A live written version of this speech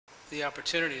The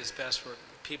opportunity is best where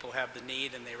people have the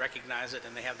need and they recognize it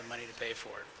and they have the money to pay for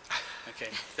it. Okay,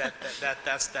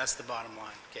 that's the bottom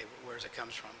line. Okay, where it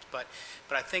comes from. But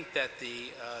I think that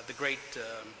the great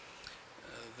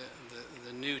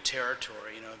the new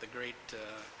territory, you know, the great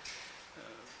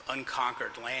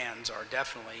unconquered lands are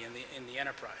definitely in the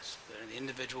enterprise. They're in the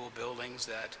individual buildings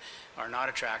that are not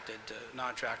attractive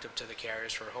to the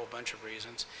carriers for a whole bunch of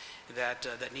reasons. That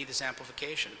need this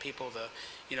amplification. People,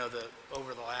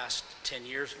 over the last 10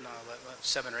 years, no,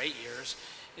 7 or 8 years,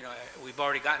 you know, we've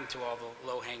already gotten to all the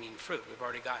low-hanging fruit. We've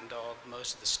already gotten to all the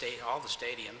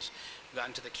stadiums. We've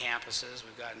gotten to the campuses.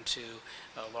 We've gotten to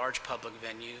large public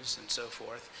venues and so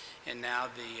forth. And now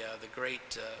the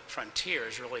great frontier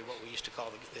is really what we used to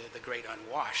call the great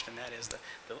unwashed, and that is the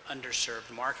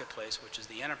underserved marketplace, which is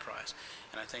the enterprise.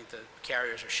 And I think the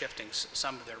carriers are shifting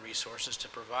some of their resources to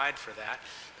provide for that.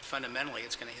 But fundamentally,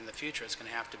 in the future, it's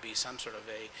going to have to be some sort of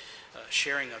a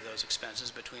sharing of those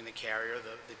expenses between the carrier,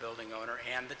 the building owner,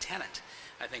 and the tenant.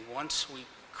 I think once we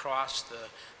cross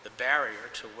the barrier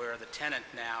to where the tenant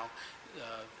now,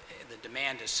 the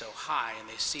demand is so high and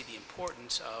they see the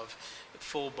importance of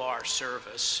full bar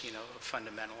service, you know,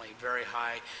 fundamentally very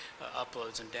high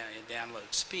uploads and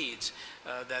download speeds,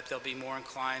 that they'll be more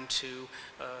inclined to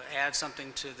add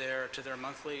something to their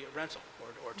monthly rental,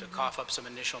 or to cough up some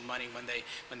initial money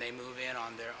when they move in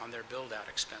on their build out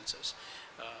expenses,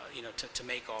 you know, to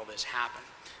make all this happen.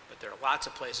 But there are lots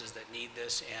of places that need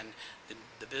this, and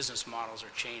the business models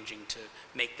are changing to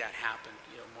make that happen,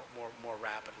 you know, more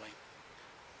rapidly.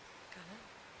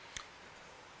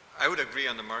 I would agree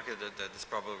on the market that is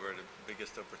probably where the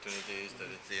biggest opportunity is, that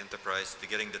it's the enterprise, to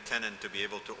getting the tenant to be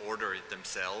able to order it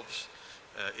themselves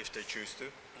if they choose to.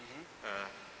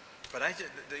 But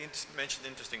they mentioned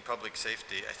interesting public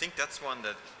safety. I think that's one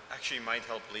that actually might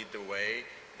help lead the way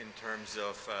in terms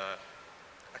of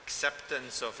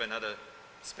acceptance of another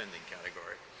spending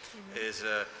category.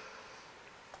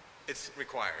 It's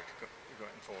required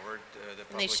going forward.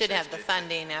 And they should have the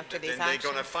funding after these actions.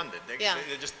 They're going to fund it.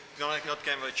 They're just not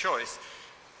kind of a choice.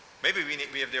 Maybe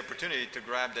we have the opportunity to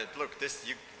grab that. Look, this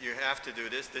you have to do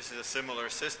this. This is a similar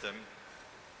system.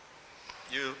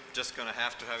 You're just going to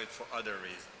have it for other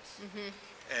reasons.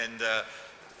 And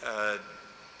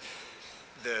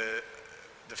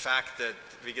the fact that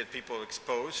we get people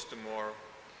exposed to more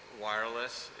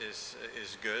wireless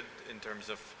is good in terms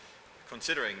of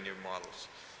considering new models.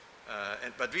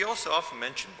 But we also often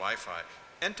mention Wi-Fi,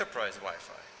 enterprise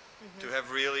Wi-Fi. To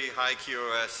have really high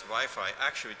QoS Wi-Fi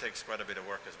actually takes quite a bit of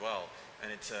work as well,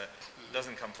 and it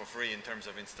doesn't come for free in terms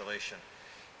of installation.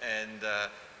 And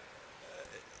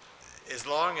as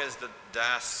long as the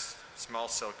DAS small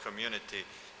cell community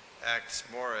acts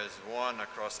more as one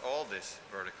across all these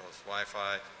verticals,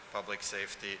 Wi-Fi, public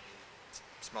safety,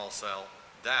 small cell,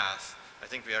 DAS, I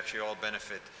think we actually all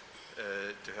benefit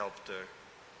to help the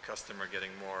customer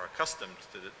getting more accustomed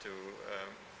to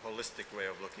holistic way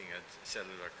of looking at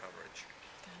cellular coverage.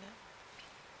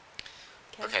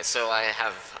 Got it. Okay, so I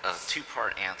have a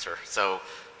two-part answer. So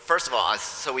first of all,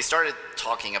 so we started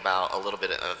talking about a little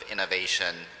bit of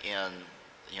innovation in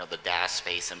the DAS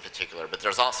space in particular, but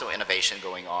there's also innovation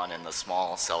going on in the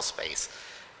small cell space.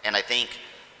 And I think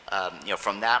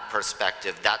from that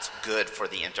perspective, that's good for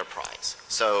the enterprise.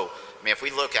 So I mean, if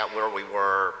we look at where we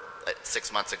were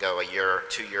 6 months ago, a year,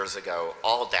 2 years ago,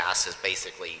 all DAS is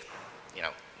basically,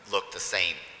 looked the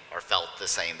same or felt the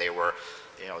same. They were,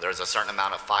 there's a certain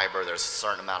amount of fiber, there's a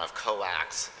certain amount of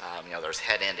coax, there's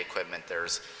head-end equipment,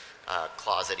 there's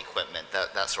closet equipment,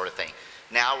 that sort of thing.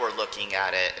 Now we're looking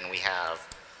at it and we have,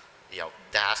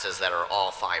 DASs that are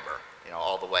all fiber,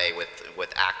 all the way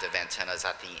with active antennas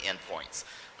at the endpoints.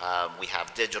 We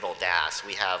have digital DAS.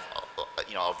 We have,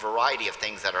 a variety of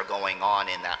things that are going on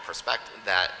in that perspective,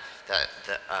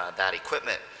 that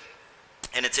equipment.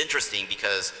 And it's interesting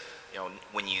because,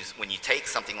 when you take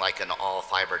something like an all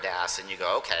fiber DAS and you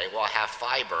go, okay, well, I have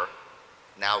fiber.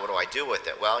 Now what do I do with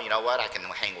it? Well, you know what? I can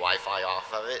hang Wi-Fi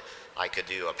off of it. I could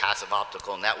do a passive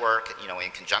optical network,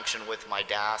 in conjunction with my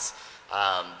DAS,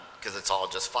 because it's all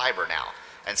just fiber now.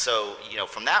 And so,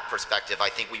 from that perspective, I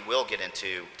think we will get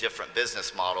into different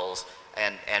business models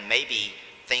and maybe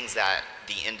things that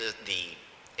the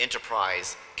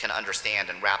enterprise can understand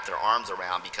and wrap their arms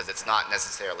around, because it's not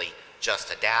necessarily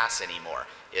just a DAS anymore.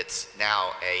 It's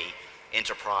now a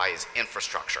enterprise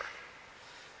infrastructure.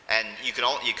 And you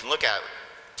can look at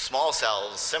small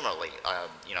cells similarly.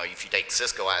 If you take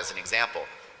Cisco as an example,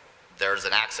 there's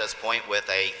an access point with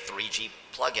a 3G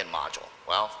plug-in module.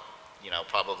 Well,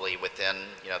 probably within,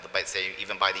 say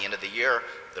even by the end of the year,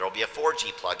 there will be a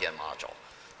 4G plug-in module.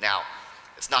 Now,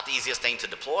 it's not the easiest thing to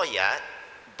deploy yet,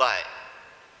 but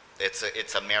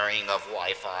It's a marrying of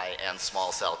Wi-Fi and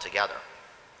small cell together.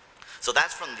 So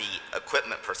that's from the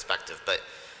equipment perspective. But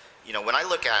you know, when I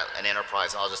look at an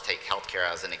enterprise, and I'll just take healthcare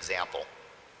as an example,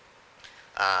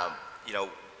 you know,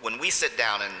 when we sit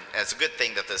down, and it's a good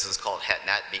thing that this is called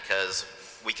HetNet, because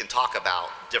we can talk about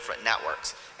different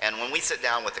networks. And when we sit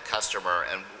down with the customer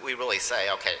and we really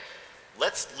say, okay,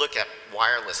 let's look at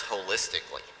wireless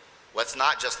holistically. Let's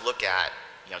not just look at,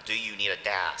 you know, do you need a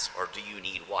DAS or do you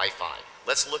need Wi-Fi?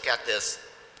 Let's look at this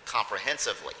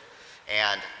comprehensively.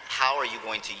 And how are you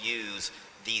going to use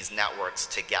these networks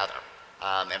together?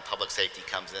 And public safety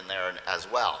comes in there as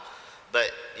well.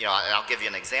 But, you know, and I'll give you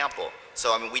an example.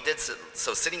 So, I mean,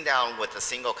 so sitting down with a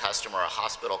single customer, a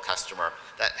hospital customer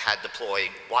that had deployed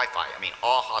Wi-Fi. I mean,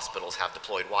 all hospitals have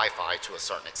deployed Wi-Fi to a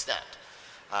certain extent.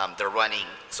 They're running,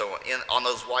 so on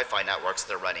those Wi-Fi networks,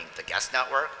 they're running the guest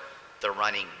network, they're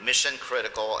running mission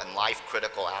critical and life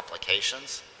critical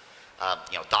applications.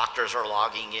 You know, doctors are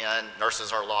logging in,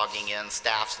 nurses are logging in,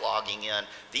 staff's logging in.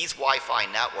 These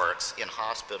Wi-Fi networks in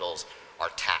hospitals are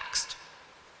taxed.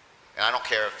 And I don't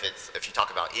care if you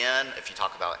talk about if you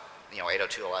talk about, you know,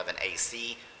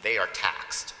 802.11ac, they are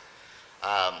taxed.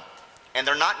 And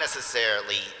they're not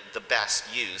necessarily the best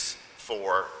use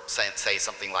for, say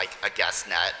something like a guest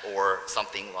net or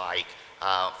something like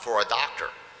for a doctor.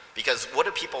 Because what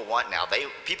do people want now?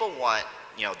 People want,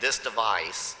 you know, this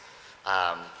device.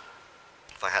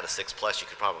 If I had a 6 Plus, you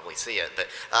could probably see it. But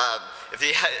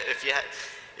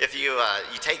if you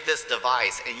take this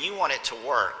device and you want it to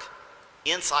work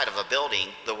inside of a building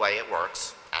the way it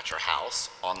works at your house,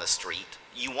 on the street,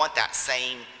 you want that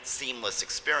same seamless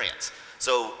experience.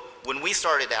 So when we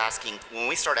start asking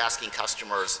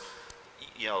customers,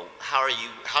 you know, how do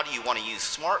you want to use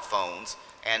smartphones,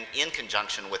 and in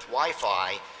conjunction with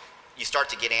Wi-Fi, you start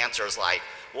to get answers like,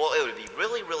 well, it would be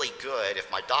really, really good if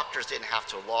my doctors didn't have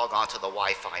to log onto the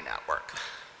Wi-Fi network.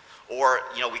 Or,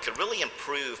 you know, we could really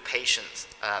improve patient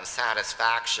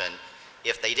satisfaction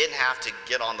if they didn't have to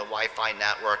get on the Wi-Fi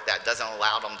network that doesn't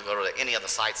allow them to go to any of the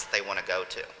sites that they want to go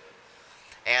to.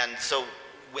 And so,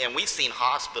 and we've seen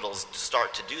hospitals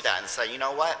start to do that and say, you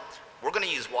know what, we're going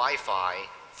to use Wi-Fi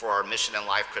for our mission and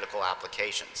life critical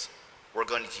applications. We're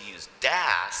going to use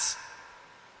DAS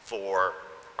for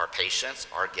our patients,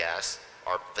 our guests,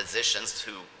 our physicians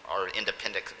who are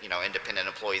independent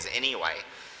employees anyway.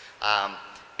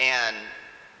 And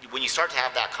when you start to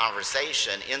have that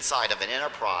conversation inside of an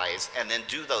enterprise and then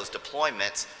do those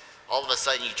deployments, all of a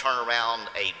sudden you turn around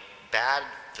a bad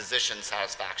physician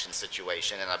satisfaction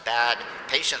situation and a bad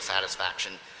patient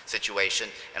satisfaction situation,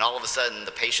 and all of a sudden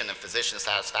the patient and physician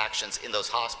satisfactions in those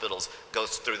hospitals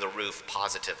goes through the roof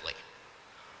positively.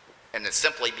 And it's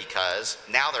simply because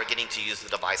now they're getting to use the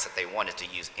device that they wanted to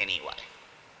use anyway.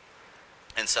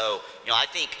 And so, you know, I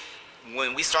think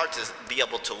when we start to be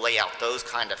able to lay out those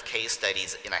kind of case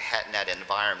studies in a HetNet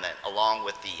environment, along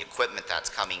with the equipment that's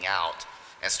coming out,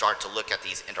 and start to look at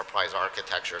these enterprise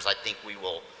architectures, I think we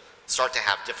will start to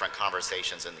have different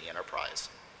conversations in the enterprise.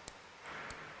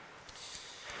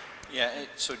 Yeah,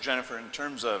 so Jennifer, in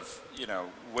terms of, you know,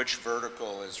 which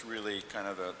vertical is really kind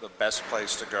of the best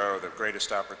place to go, the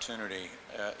greatest opportunity,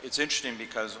 it's interesting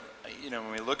because, you know,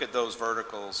 when we look at those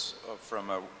verticals from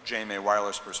a JMA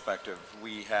Wireless perspective,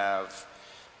 we have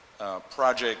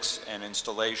projects and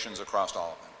installations across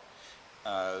all of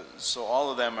them. So all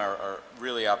of them are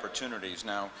really opportunities.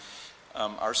 Now,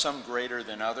 are some greater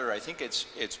than other? I think it's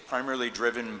primarily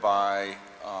driven by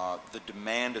the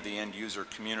demand of the end user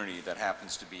community that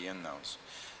happens to be in those.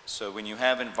 So when you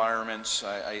have environments,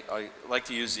 I like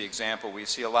to use the example, we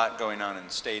see a lot going on in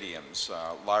stadiums,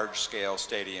 large scale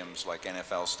stadiums like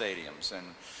NFL stadiums.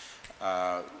 And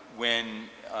when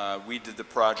we did the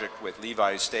project with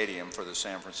Levi's Stadium for the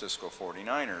San Francisco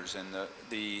 49ers, and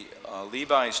the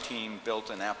Levi's team built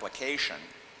an application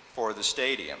for the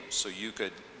stadium so you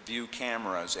could view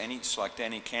cameras, select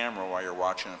any camera while you're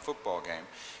watching a football game.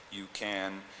 You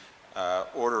can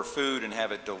order food and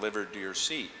have it delivered to your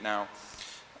seat. Now,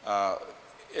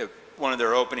 one of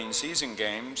their opening season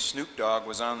games, Snoop Dogg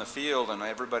was on the field and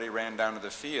everybody ran down to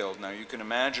the field. Now you can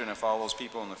imagine if all those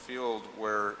people in the field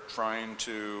were trying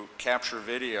to capture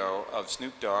video of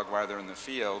Snoop Dogg while they're in the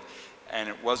field and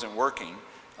it wasn't working,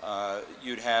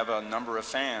 you'd have a number of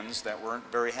fans that weren't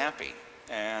very happy.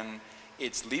 And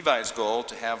it's Levi's goal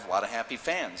to have a lot of happy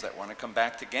fans that want to come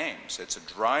back to games. It's a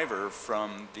driver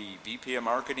from the VP of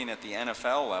marketing at the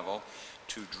NFL level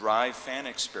to drive fan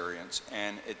experience,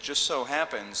 and it just so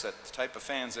happens that the type of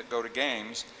fans that go to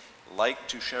games like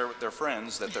to share with their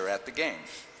friends that they're at the game.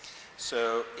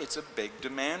 So it's a big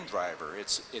demand driver.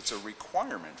 It's a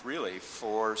requirement, really,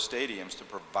 for stadiums to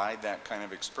provide that kind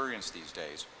of experience these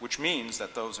days, which means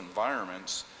that those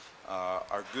environments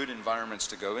are good environments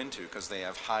to go into because they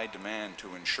have high demand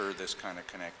to ensure this kind of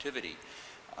connectivity.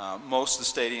 Most of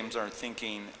the stadiums are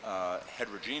thinking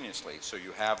heterogeneously, so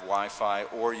you have Wi-Fi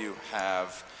or you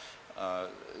have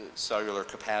cellular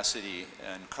capacity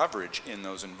and coverage in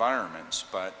those environments.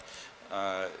 But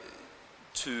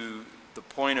to the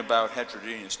point about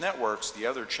heterogeneous networks, the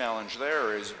other challenge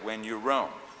there is when you roam.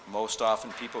 Most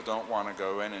often people don't want to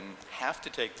go in and have to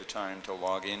take the time to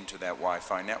log into that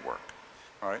Wi-Fi network,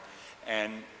 right?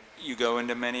 And you go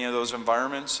into many of those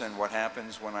environments, and what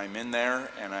happens when I'm in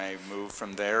there and I move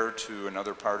from there to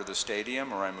another part of the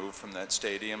stadium, or I move from that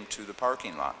stadium to the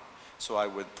parking lot? So I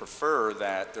would prefer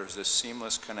that there's this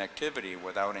seamless connectivity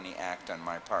without any act on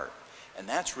my part. And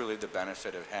that's really the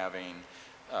benefit of having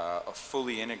a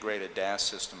fully integrated DAS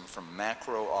system from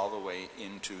macro all the way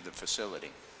into the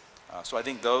facility. So I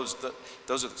think those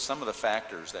are some of the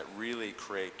factors that really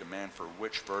create demand for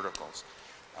which verticals.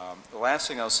 The last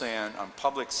thing I'll say on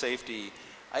public safety,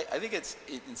 I think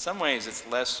in some ways it's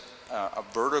less a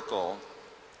vertical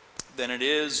than it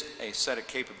is a set of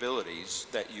capabilities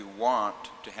that you want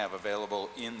to have available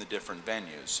in the different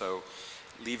venues. So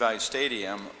Levi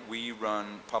Stadium, we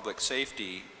run public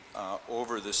safety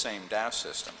over the same DAS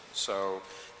system. So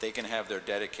they can have their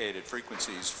dedicated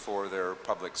frequencies for their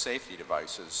public safety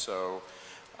devices. So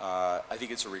I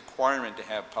think it's a requirement to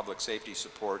have public safety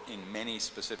support in many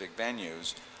specific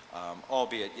venues,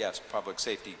 albeit, yes, public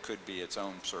safety could be its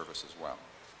own service as well.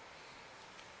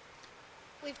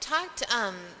 We've talked,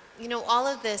 you know, all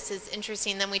of this is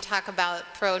interesting. Then we talk about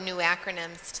throw new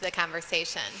acronyms to the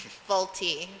conversation.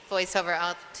 VoLTE, Voice over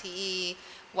LTE,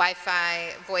 Wi-Fi,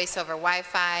 Voice over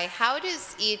Wi-Fi. How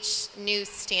does each new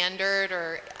standard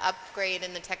or upgrade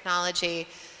in the technology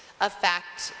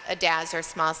affect a DAS or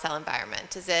small cell environment?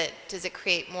 Does it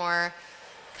create more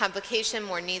complication,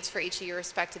 more needs for each of your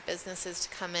respective businesses to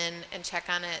come in and check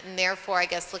on it? And therefore, I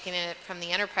guess looking at it from the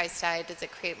enterprise side, does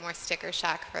it create more sticker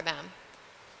shock for them?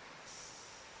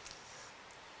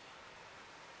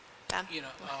 Yeah. You know,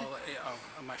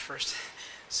 my first,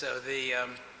 so the,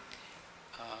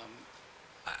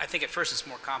 I think at first it's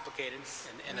more complicated,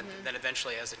 and then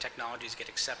eventually as the technologies get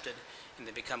accepted and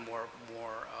they become more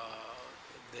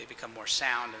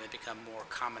sound and they become more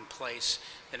commonplace,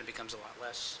 then it becomes a lot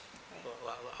less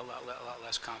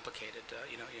complicated,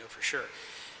 you know, for sure.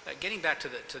 Getting back to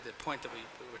the point that we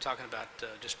were talking about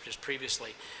just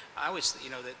previously, I always,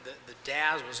 you know, the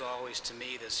DAS was always to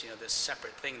me this, you know, this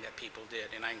separate thing that people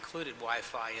did, and I included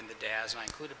Wi-Fi in the DAS, and I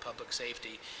included public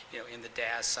safety, you know, in the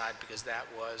DAS side because that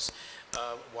was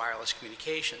wireless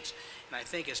communications. And I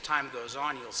think as time goes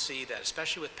on, you'll see that,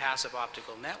 especially with passive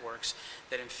optical networks,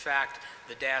 that in fact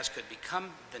the DAS could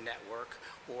become the network,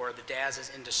 or the DAS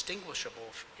is indistinguishable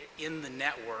in the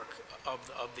network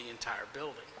of the entire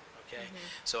building. Okay,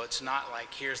 so it's not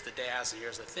like here's the DAS and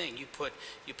here's the thing. You put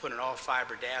an all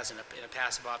fiber DAS in a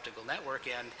passive optical network,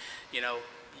 and you know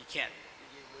you can't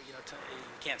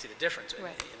see the difference in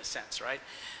a sense, right?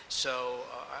 So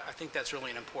I think that's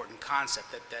really an important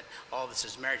concept, that all this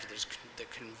is married to. There's the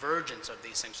convergence of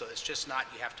these things. So it's just not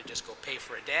you have to just go pay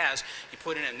for a DAS. You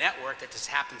put in a network that just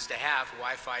happens to have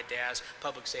Wi-Fi, DAS,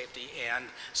 public safety, and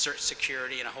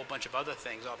security, and a whole bunch of other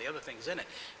things, all the other things in it.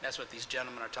 And that's what these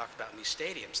gentlemen are talking about in these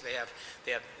stadiums. They have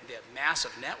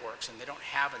massive networks, and they don't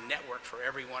have a network for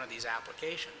every one of these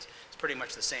applications. It's pretty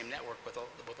much the same network with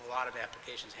a lot of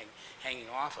applications hanging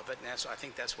off of it, and I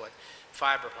think that's what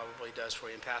fiber probably does for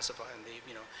you in passive, and the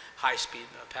high-speed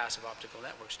passive optical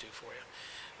networks do for you.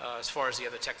 As far as the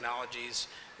other technologies,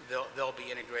 they'll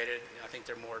be integrated. I think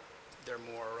they're more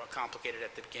complicated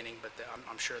at the beginning, but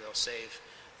I'm sure they'll save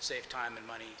time and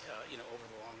money, over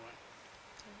the long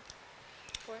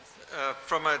run.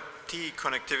 From a T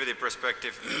connectivity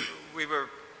perspective,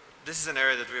 this is an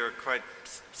area that we were quite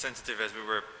sensitive as we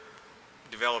were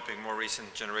developing more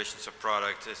recent generations of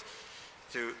products, is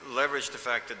to leverage the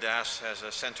fact that DAS has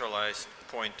a centralized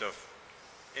point of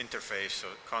interface, so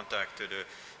contact to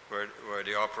where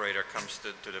the operator comes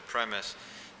to the premise.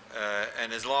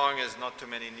 And as long as not too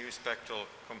many new spectral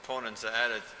components are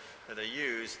added that are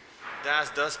used,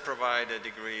 DAS does provide a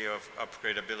degree of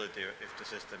upgradability if the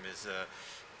system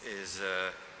is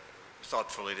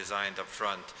thoughtfully designed up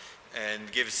front,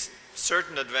 and gives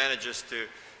certain advantages to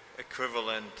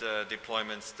equivalent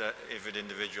deployments that with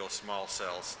individual small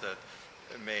cells that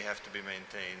may have to be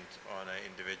maintained on an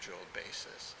individual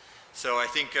basis. So I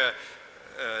think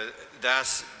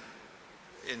DAS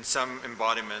in some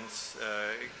embodiments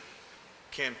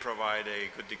can provide a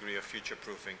good degree of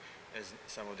future-proofing as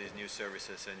some of these new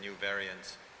services and new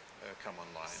variants come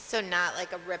online. So not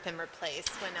like a rip and replace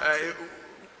when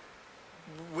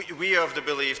We are of the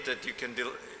belief that you can,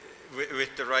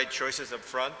 with the right choices up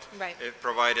front, Right.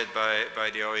 Provided by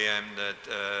the OEM,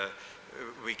 that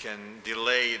we can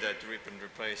delay that rip and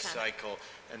replace cycle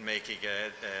and make it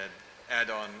an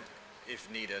add-on if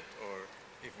needed or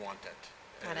if wanted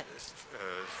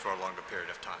for a longer period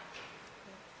of time.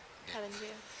 Kevin, do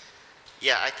you?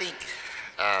 Yeah, I think,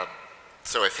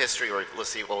 so if history, or we'll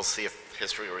see if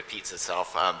history repeats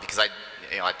itself, because I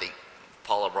think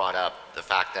Paula brought up the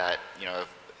fact that,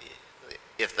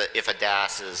 if a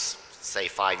DAS is, say,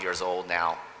 5 years old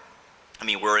now, I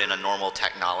mean, we're in a normal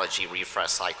technology refresh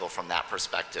cycle from that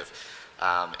perspective.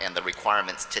 And the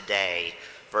requirements today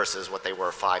versus what they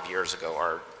were 5 years ago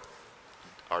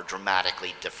are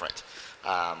dramatically different.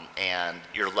 And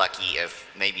you're lucky if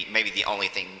maybe the only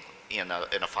thing in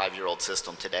a 5-year-old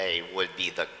system today would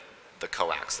be the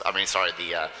coax. I mean, sorry,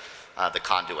 the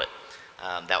conduit.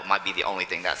 That might be the only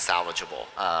thing that's salvageable,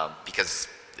 because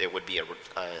it would be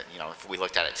if we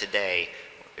looked at it today,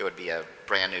 it would be a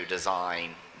brand new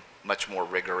design, much more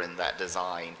rigor in that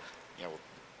design,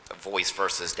 voice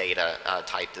versus data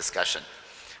type discussion.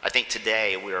 I think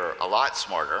today we're a lot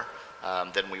smarter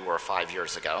than we were 5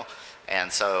 years ago, and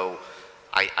so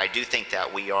I do think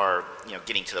that we are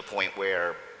getting to the point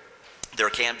where there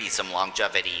can be some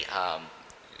longevity,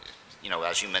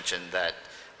 as you mentioned, that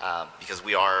because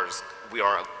we are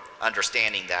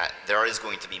understanding that there is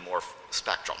going to be more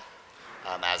spectrum,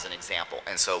 as an example,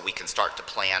 and so we can start to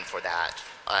plan for that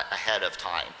ahead of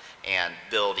time and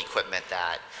build equipment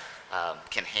that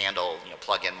can handle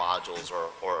plug-in modules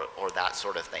or that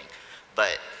sort of thing.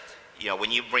 But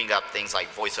when you bring up things like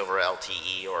voice over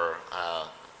LTE or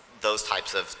those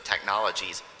types of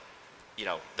technologies,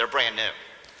 they're brand new,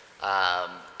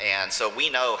 and so we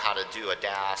know how to do a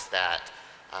DAS that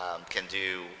can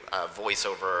do voice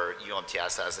over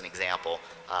UMTS as an example,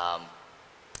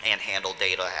 and handle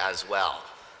data as well.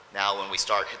 Now when we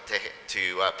start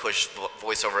to push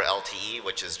voice over LTE,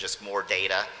 which is just more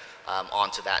data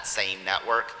onto that same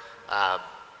network,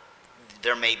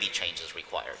 there may be changes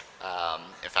required.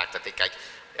 In fact, I think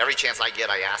every chance I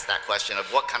get, I ask that question of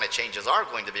what kind of changes are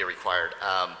going to be required,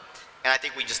 and I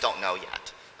think we just don't know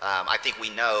yet. I think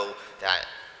we know that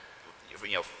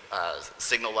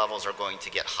signal levels are going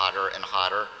to get hotter and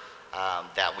hotter,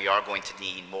 that we are going to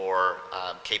need more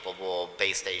capable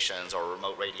base stations or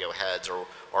remote radio heads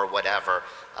or whatever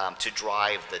to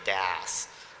drive the DAS.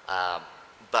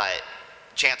 But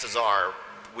chances are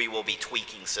we will be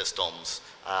tweaking systems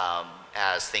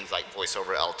as things like voice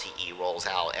over LTE rolls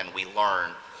out, and we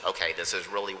learn, okay, this is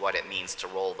really what it means to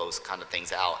roll those kind of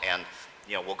things out, and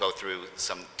we'll go through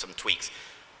some tweaks.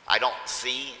 I don't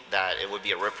see that it would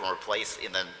be a rip and replace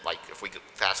if we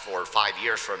fast forward 5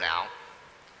 years from now.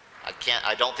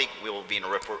 I don't think we will be in a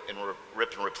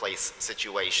rip and replace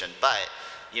situation, but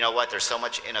you know what, there's so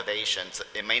much innovation. So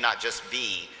it may not just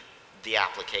be the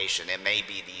application, it may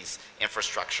be these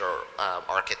infrastructure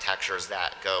architectures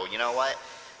that go, you know what,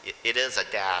 it is a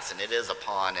DAS, and it is a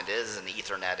PON, and it is an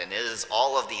Ethernet, and it is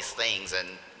all of these things, and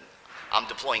I'm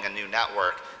deploying a new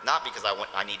network, not because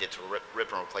I needed to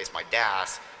rip and replace my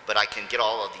DAS, but I can get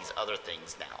all of these other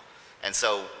things now. And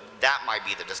so that might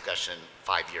be the discussion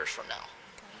 5 years from now.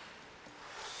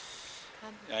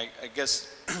 I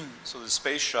guess, so the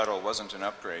space shuttle wasn't an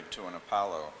upgrade to an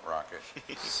Apollo rocket,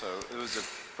 so it was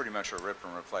pretty much a rip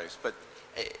and replace. But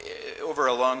over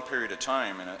a long period of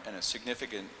time and a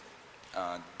significant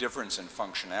difference in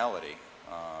functionality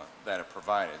that it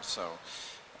provided. So,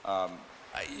 at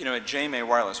JMA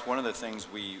Wireless, one of the things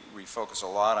we focus a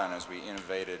lot on as we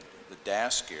innovated the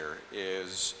DAS gear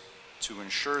is to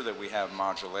ensure that we have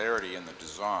modularity in the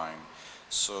design,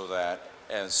 so that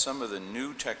as some of the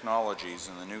new technologies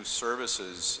and the new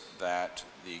services that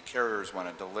the carriers want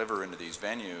to deliver into these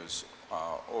venues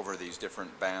over these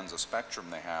different bands of spectrum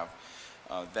they have,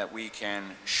 that we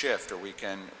can shift, or we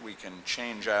can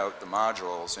change out the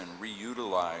modules and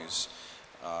reutilize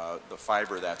the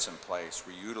fiber that's in place,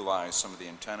 reutilize some of the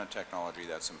antenna technology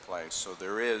that's in place. So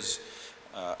there is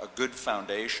a good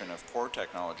foundation of core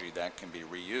technology that can be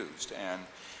reused. And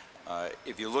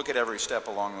if you look at every step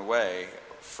along the way,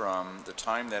 from the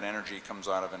time that energy comes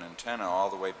out of an antenna all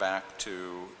the way back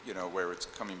to where it's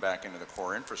coming back into the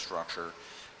core infrastructure,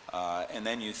 and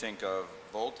then you think of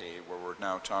VoLTE, where we're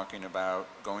now talking about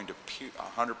going to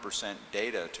 100%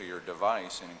 data to your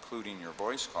device and including your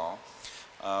voice call,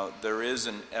 there is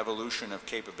an evolution of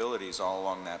capabilities all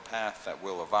along that path that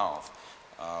will evolve.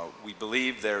 We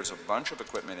believe there's a bunch of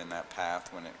equipment in that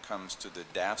path when it comes to the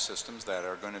DAS systems that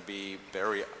are going to be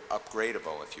very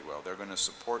upgradable, if you will. They're going to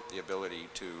support the ability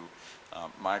to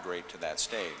migrate to that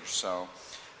stage. So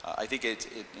I think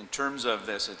in terms of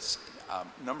this, it's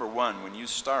number one, when you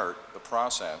start the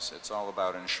process, it's all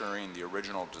about ensuring the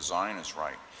original design is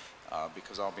right.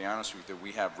 Because I'll be honest with you,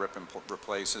 we have rip and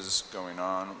replaces going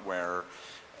on where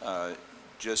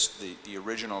just the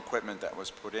original equipment that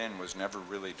was put in was never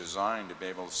really designed to be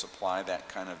able to supply that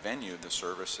kind of venue, the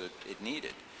service it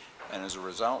needed. And as a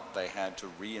result, they had to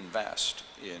reinvest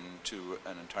into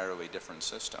an entirely different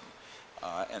system.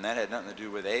 And that had nothing to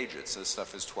do with age. This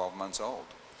stuff is 12 months old.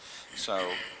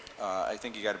 So I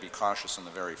think you got to be cautious on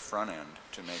the very front end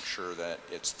to make sure that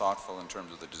it's thoughtful in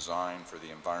terms of the design for the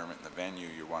environment and the venue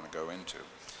you want to go into,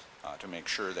 to make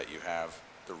sure that you have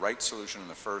the right solution in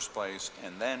the first place,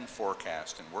 and then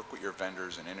forecast and work with your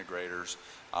vendors and integrators,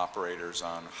 operators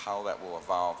on how that will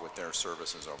evolve with their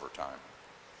services over time.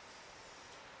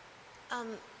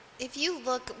 If you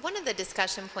look, one of the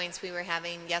discussion points we were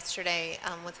having yesterday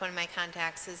with one of my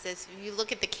contacts is this: if you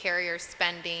look at the carrier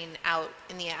spending out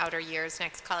in the outer years,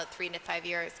 next call it 3 to 5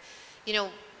 years, you know,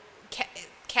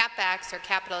 CapEx or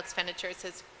capital expenditures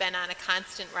has been on a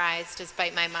constant rise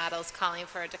despite my models calling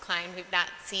for a decline. We've not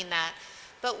seen that.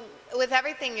 But with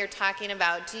everything you're talking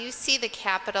about, do you see the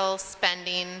capital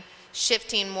spending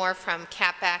shifting more from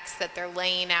CapEx that they're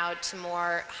laying out to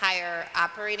more higher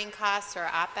operating costs, or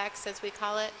OpEx as we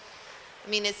call it? I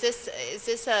mean, is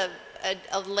this a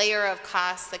layer of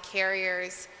costs the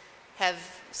carriers have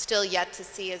still yet to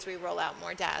see as we roll out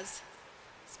more DAS,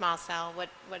 small cell,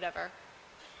 whatever?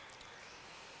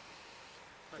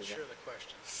 Not sure the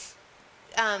question.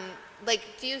 Like,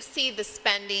 do you see the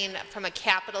spending from a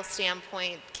capital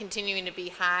standpoint continuing to be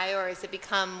high, or has it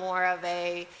become more of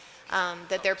a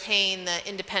that they're paying the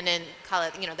independent, call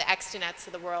it, you know, the Extonets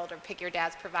of the world, or pick your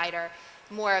DAS provider,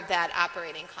 more of that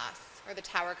operating costs, or the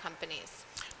tower companies?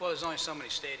 Well, there's only so many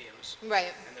stadiums.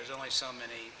 Right. And there's only so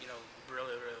many, you know,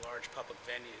 really, really large public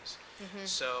venues.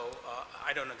 So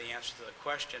I don't know the answer to the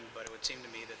question, but it would seem to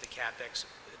me that the CapEx,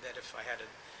 that if I had to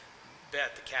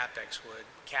bet, the CapEx would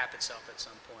cap itself at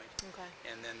some point. Okay.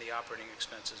 And then the operating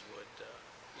expenses would,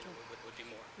 you know, would be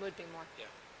more. Would be more. Yeah.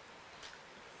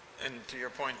 And to your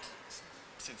point,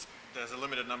 since there's a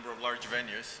limited number of large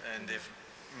venues, and if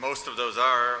most of those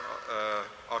are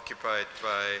occupied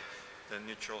by the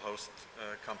neutral host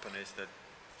companies that,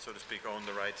 so to speak, own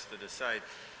the rights to the site,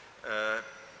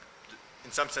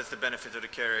 in some sense the benefit of the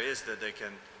carrier is that they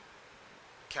can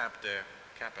cap their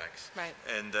CapEx, Right.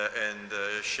 and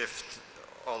shift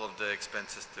all of the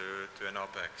expenses to an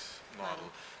OpEx model.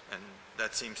 Right. And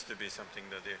that seems to be something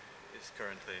that is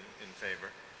currently in favor.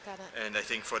 Got it. And I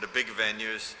think for the big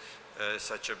venues,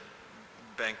 such a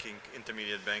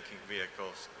intermediate banking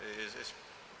vehicles is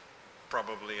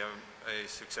probably a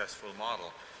successful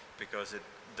model, because it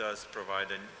does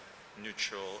provide a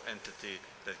neutral entity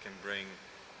that can bring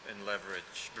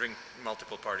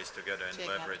multiple parties together and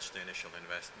leverage the initial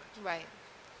investment. Right.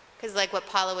 Because like what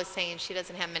Paula was saying, she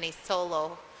doesn't have many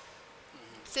solo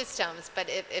systems, but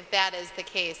if that is the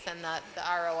case, then the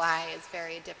ROI is a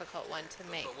very difficult one to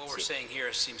make. But what we're saying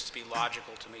here seems to be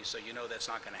logical to me, so you know that's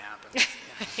not going to happen.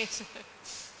 Right.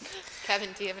 Kevin,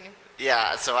 do you have any?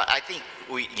 Yeah, so I think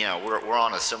we're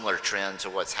on a similar trend to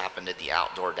what's happened at the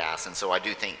outdoor DAS, and so I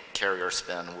do think carrier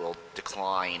spend will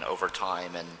decline over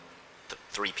time, and the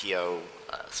 3PO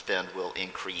spend will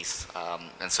increase,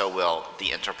 and so will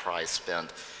the enterprise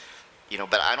spend. You know,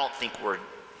 but I don't think we're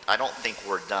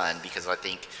done, because I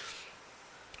think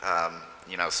I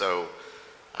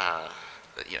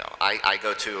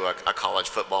go to a college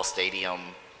football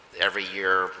stadium every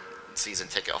year, season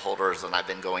ticket holders, and I've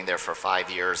been going there for 5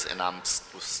 years, and I'm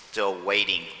still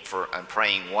waiting for and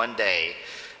praying one day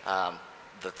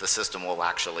that the system will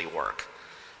actually work.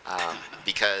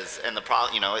 Because the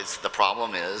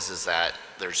problem is that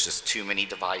there's just too many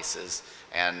devices,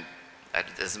 and it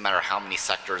doesn't matter how many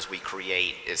sectors we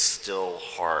create, it's still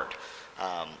hard.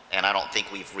 And I don't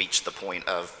think we've reached the point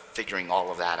of figuring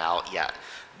all of that out yet.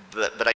 But